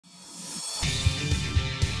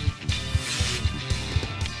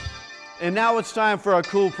And now it's time for our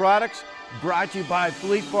cool products brought to you by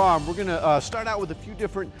Fleet Farm. We're gonna start out with a few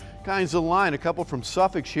different kinds of line, a couple from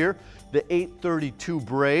Suffolk here, the 832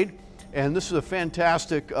 braid. And this is a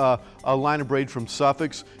fantastic line of braid from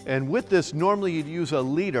Suffolk's. And with this, normally you'd use a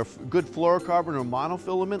leader, good fluorocarbon or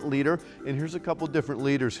monofilament leader. And here's a couple different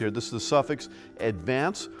leaders here. This is the Suffolk's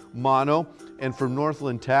Advanced Mono, and from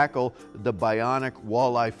Northland Tackle, the Bionic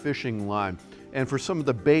Walleye Fishing Line. And for some of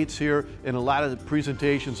the baits here, in a lot of the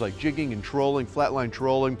presentations like jigging and trolling, flatline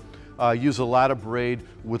trolling, use a lot of braid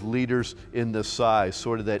with leaders in this size,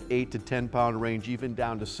 sort of that 8 to 10 pound range, even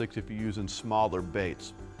down to 6 if you're using smaller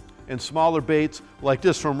baits. And smaller baits like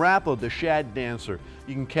this from Rapala, the Shad Dancer.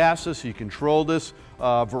 You can cast this, you can troll this,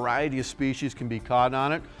 a variety of species can be caught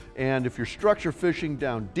on it. And if you're structure fishing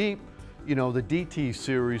down deep, you know, the DT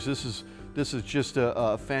series, this is just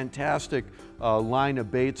a fantastic line of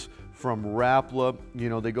baits from Rapala. You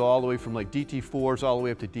know, they go all the way from like DT4s all the way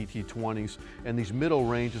up to DT20s. And these middle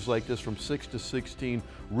ranges like this from 6 to 16,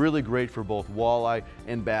 really great for both walleye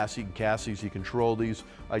and bass. You can cast these, you control these.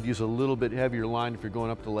 I'd use a little bit heavier line if you're going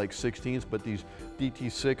up to like 16s, but these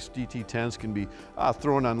DT6, DT10s can be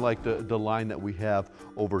thrown on like the line that we have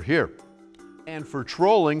over here. And for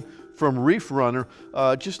trolling, from Reef Runner,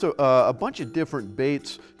 just a bunch of different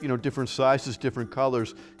baits, you know, different sizes, different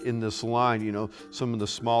colors in this line. You know, some of the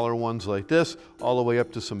smaller ones like this, all the way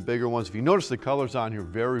up to some bigger ones. If you notice the colors on here,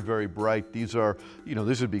 very, very bright. These are, you know,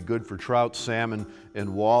 these would be good for trout, salmon, and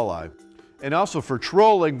walleye. And also for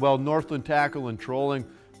trolling, well, Northland Tackle and trolling,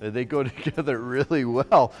 they go together really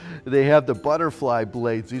well. They have the butterfly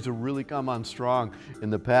blades. These have really come on strong in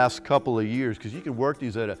the past couple of years because you can work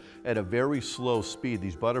these at a very slow speed.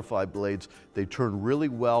 These butterfly blades, they turn really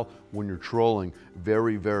well when you're trolling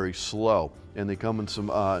very, very slow. And they come in some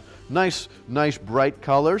nice bright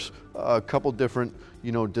colors, a couple different,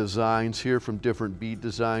 you know, designs here from different bead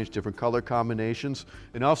designs, different color combinations.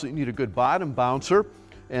 And also you need a good bottom bouncer.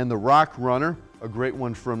 And the Rock Runner, a great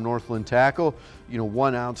one from Northland Tackle, you know,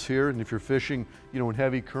 1 ounce here. And if you're fishing, you know, in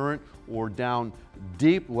heavy current or down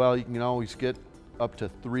deep, well, you can always get up to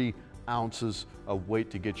 3 ounces of weight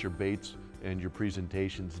to get your baits and your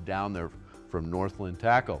presentations down there from Northland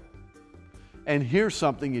Tackle. And here's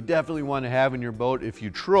something you definitely want to have in your boat if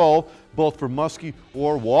you troll, both for muskie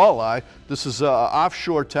or walleye. This is an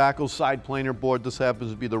offshore tackle side planer board. This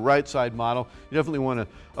happens to be the right side model. You definitely want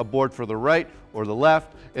a board for the right or the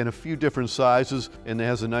left, and a few different sizes. And it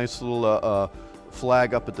has a nice little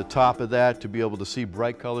flag up at the top of that to be able to see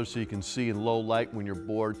bright colors so you can see in low light when your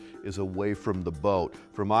board is away from the boat.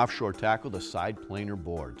 From Offshore Tackle, the side planer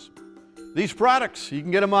boards. These products, you can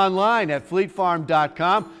get them online at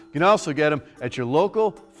fleetfarm.com. You can also get them at your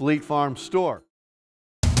local Fleet Farm store.